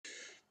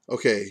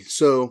Okay,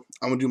 so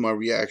I'm gonna do my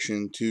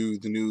reaction to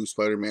the new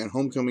Spider-Man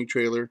Homecoming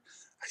trailer.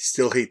 I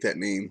still hate that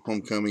name,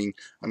 Homecoming.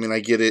 I mean,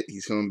 I get it.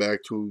 He's coming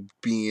back to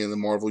being in the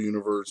Marvel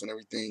universe and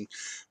everything,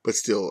 but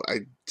still,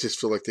 I just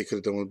feel like they could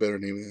have done a better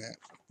name than that.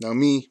 Now,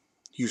 me,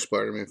 huge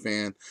Spider-Man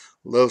fan,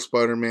 love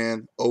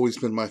Spider-Man. Always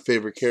been my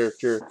favorite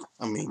character.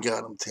 I mean,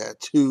 got him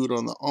tattooed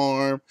on the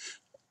arm.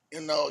 You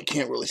know, you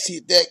can't really see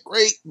it that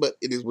great, but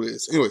it is what it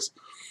is. Anyways,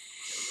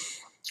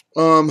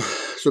 so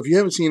if you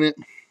haven't seen it,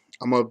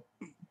 I'm gonna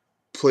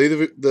play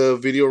the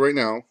video right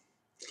now.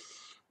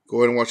 Go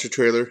ahead and watch the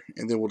trailer,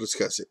 and then we'll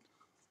discuss it.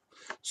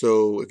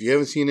 So if you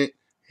haven't seen it,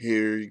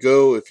 here you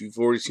go. If you've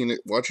already seen it,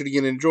 watch it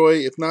again, enjoy.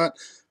 If not,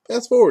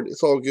 fast forward.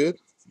 It's all good.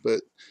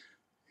 But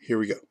here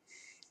we go.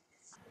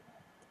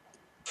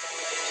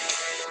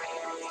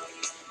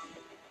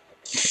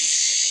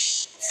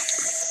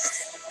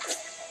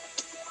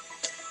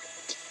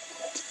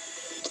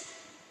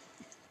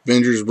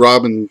 Avengers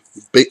robbing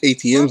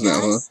ATMs now,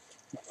 huh?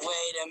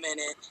 Wait a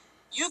minute.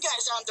 You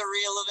guys aren't the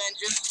real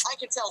Avengers. I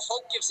can tell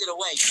Hulk gives it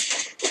away.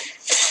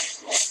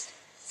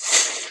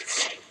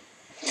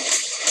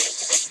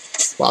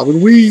 Bob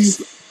and weave.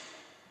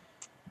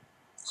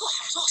 Oh,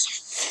 that was awesome.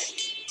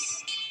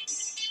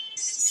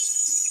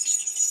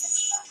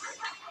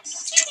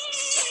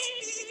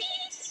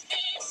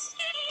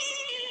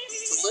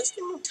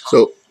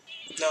 So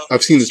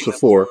I've seen this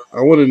before.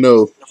 I want to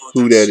know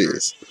who that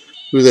is.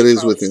 Who that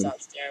is with him.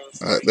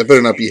 That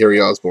better not be Harry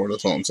Osborn.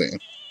 That's all I'm saying.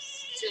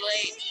 Too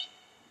late.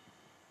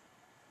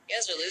 You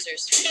guys are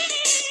losers.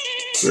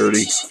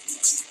 30.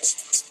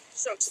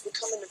 So to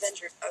become an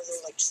Avenger, are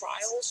there like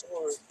trials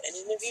or an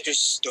interview?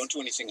 Just don't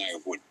do anything I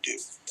would do.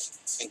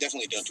 And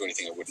definitely don't do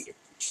anything I wouldn't do.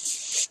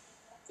 There's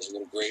a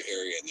little gray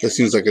area in there. That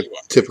seems like a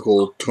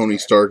typical Tony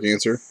Stark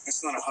answer.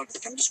 That's not a hug.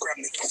 I'm just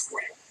grabbing the kid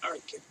for you. All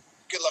right, kid.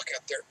 Good luck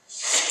out there.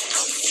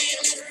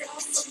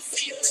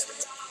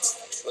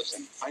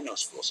 Listen, I know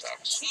school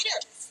sucks. Peter,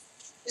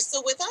 you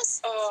still with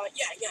us?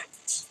 Yeah.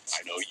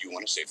 I know you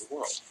want to save the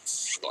world.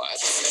 But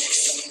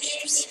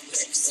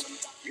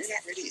you're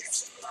not ready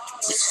yet.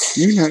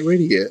 You're not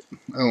ready yet.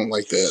 I don't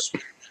like that.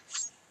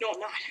 No,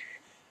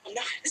 I'm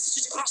not. This is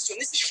just a costume.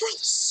 This is from the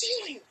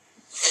ceiling.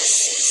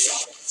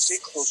 Stay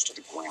close to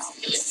the ground.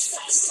 And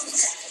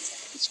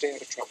stay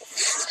out of trouble.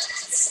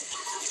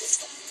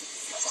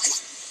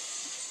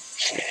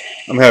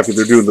 I'm happy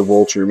they're doing the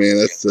Vulture, man.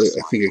 That's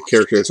I think a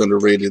character that's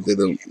underrated. They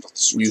don't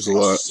use a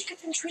lot.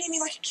 You've been treating me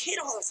like a kid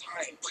all the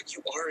time. But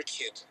you are a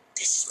kid.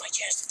 This is my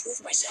chance to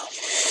prove myself.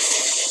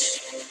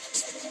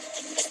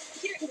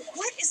 Peter,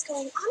 what is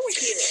going on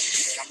with you?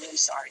 I'm really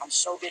sorry. I'm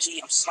so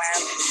busy. I'm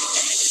slammed.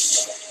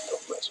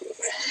 Don't mess with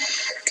me.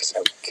 Because I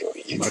will kill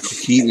you. Michael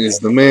Keaton is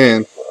the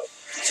man.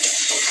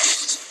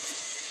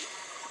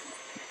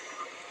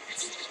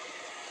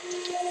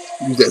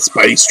 Use that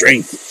Spidey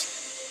strength.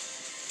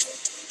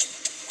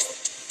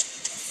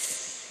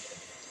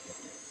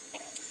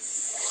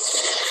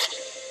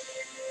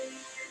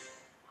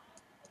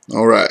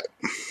 All right.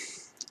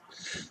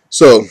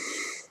 So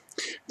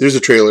there's a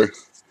trailer.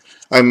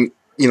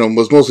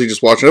 Was mostly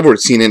just watching. I've already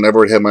seen it, and I've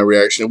already had my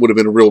reaction. It would have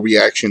been a real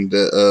reaction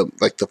to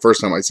like the first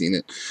time I seen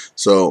it.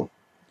 So,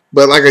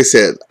 but like I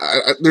said,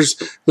 there's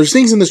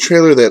things in this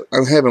trailer that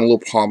I'm having a little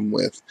problem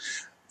with.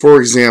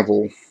 For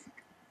example,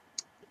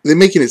 they're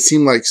making it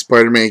seem like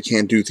Spider-Man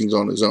can't do things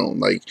on his own.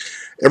 Like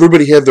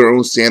everybody had their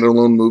own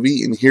standalone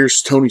movie, and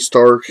here's Tony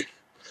Stark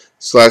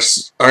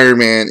 / Iron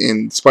Man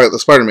in the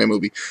Spider-Man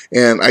movie.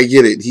 And I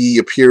get it. He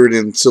appeared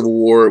in Civil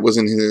War. It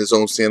wasn't in his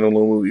own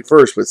standalone movie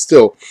first, but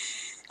still.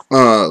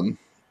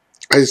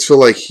 I just feel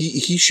like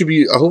he should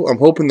be. I'm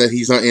hoping that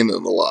he's not in it a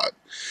lot.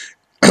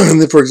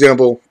 And then, for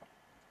example,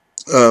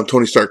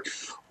 Tony Stark.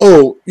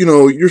 Oh,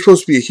 you're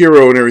supposed to be a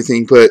hero and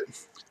everything, but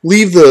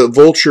leave the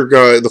Vulture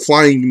guy, the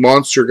flying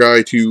monster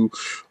guy, to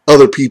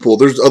other people.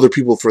 There's other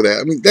people for that.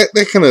 I mean,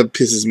 that kind of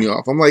pisses me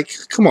off. I'm like,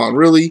 come on,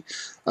 really?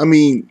 I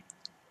mean,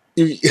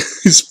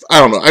 I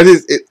don't know.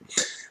 It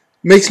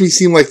makes me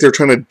seem like they're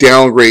trying to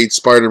downgrade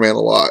Spider-Man a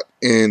lot,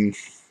 and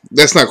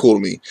that's not cool to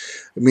me.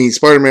 I mean,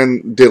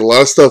 Spider-Man did a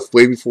lot of stuff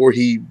way before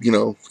he,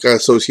 got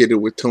associated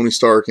with Tony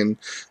Stark and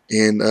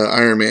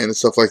Iron Man and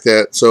stuff like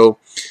that. So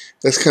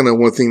that's kind of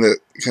one thing that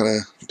kind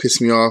of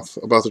pissed me off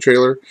about the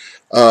trailer.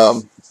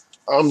 I'm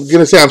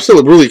gonna say I'm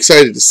still really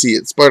excited to see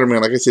it.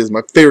 Spider-Man, like I said, is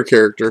my favorite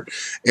character,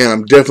 and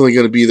I'm definitely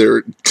gonna be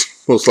there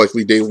most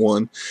likely day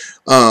one.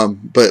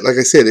 But like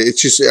I said, it's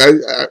just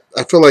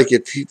I feel like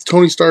if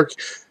Tony Stark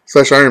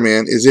 / Iron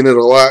Man is in it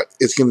a lot,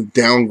 it's gonna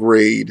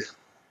downgrade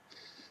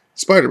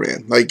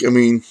Spider-Man. Like, I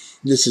mean,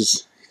 this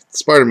is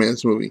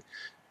Spider-Man's movie,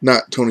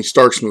 not Tony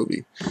Stark's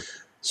movie.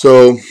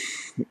 So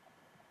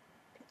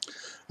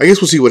I guess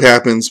we'll see what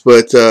happens.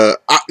 But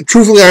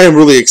truthfully, I am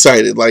really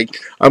excited. Like,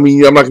 I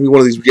mean, I'm not gonna be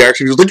one of these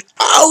reactions like,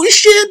 "Oh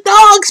shit,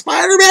 dog,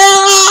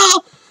 Spider-Man!"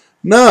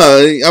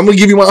 No, I'm gonna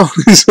give you my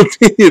honest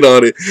opinion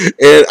on it,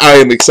 and I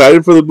am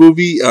excited for the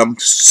movie. I'm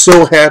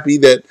so happy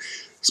that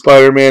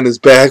Spider-Man is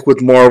back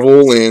with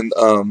Marvel, and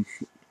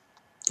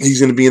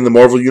he's gonna be in the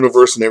Marvel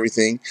universe and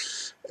everything.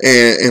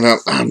 And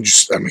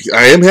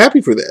I am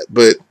happy for that.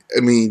 But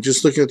I mean,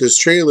 just looking at this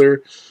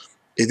trailer,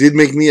 it did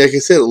make me, like I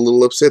said, a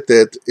little upset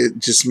that it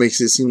just makes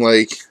it seem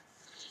like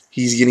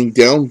he's getting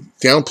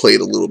downplayed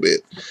a little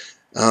bit.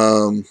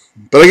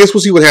 But I guess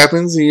we'll see what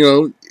happens. You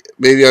know,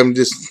 maybe I'm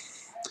just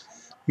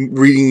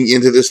reading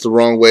into this the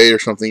wrong way or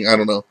something. I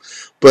don't know.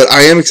 But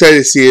I am excited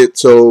to see it.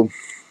 So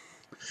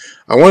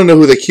I want to know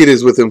who the kid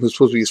is with him who's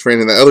supposed to be his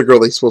friend, and the other girl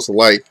that he's supposed to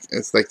like.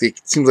 It's like it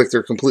seems like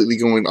they're completely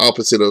going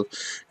opposite of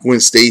Gwen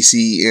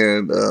Stacy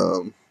and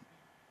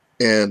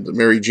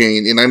Mary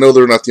Jane. And I know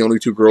they're not the only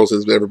two girls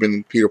that's ever been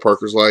in Peter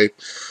Parker's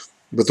life,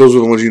 but those are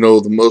the ones you know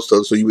the most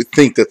of. So you would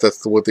think that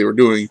that's what they were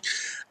doing.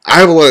 I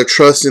have a lot of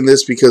trust in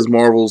this because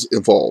Marvel's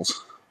involved.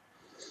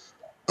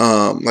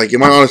 Like,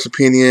 in my honest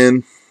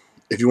opinion,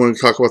 if you want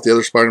to talk about the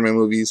other Spider-Man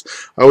movies,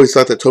 I always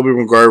thought that Tobey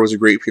Maguire was a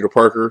great Peter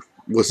Parker.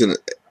 Wasn't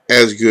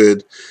as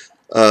good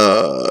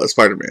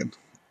Spider-Man.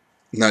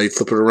 Now you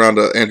flip it around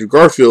to Andrew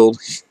Garfield.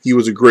 He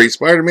was a great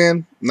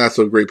Spider-Man, not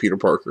so great Peter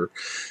Parker.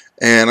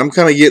 And I'm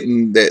kind of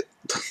getting that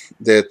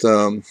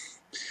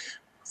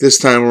this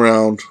time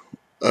around,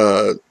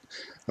 I'm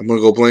going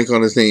to go blank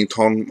on his name,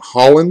 Tom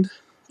Holland,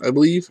 I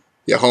believe.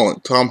 Yeah,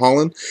 Holland. Tom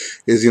Holland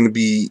is going to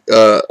be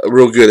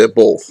real good at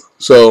both.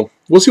 So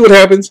we'll see what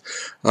happens.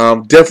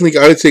 Definitely,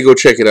 I would say go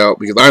check it out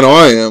because I know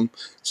I am.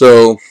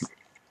 So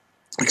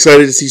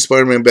excited to see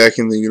Spider-Man back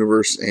in the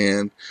universe,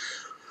 and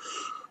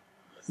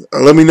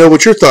let me know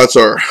what your thoughts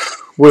are.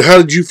 Well, how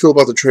did you feel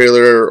about the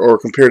trailer, or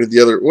compared to the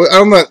other? Well,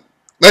 I'm not.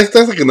 That's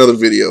like another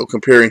video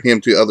comparing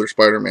him to other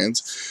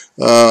Spider-Mans.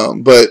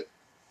 But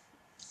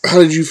how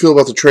did you feel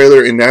about the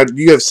trailer? And now, do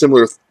you have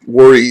similar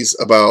worries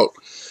about,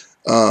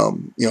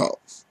 you know,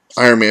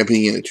 Iron Man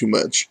being in it too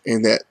much,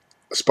 and that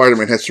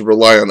Spider-Man has to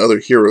rely on other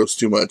heroes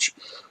too much?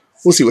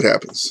 We'll see what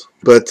happens.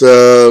 But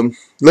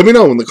let me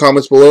know in the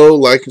comments below.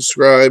 Like and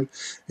subscribe,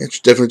 and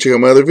definitely check out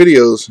my other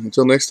videos.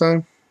 Until next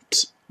time,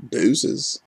 deuces.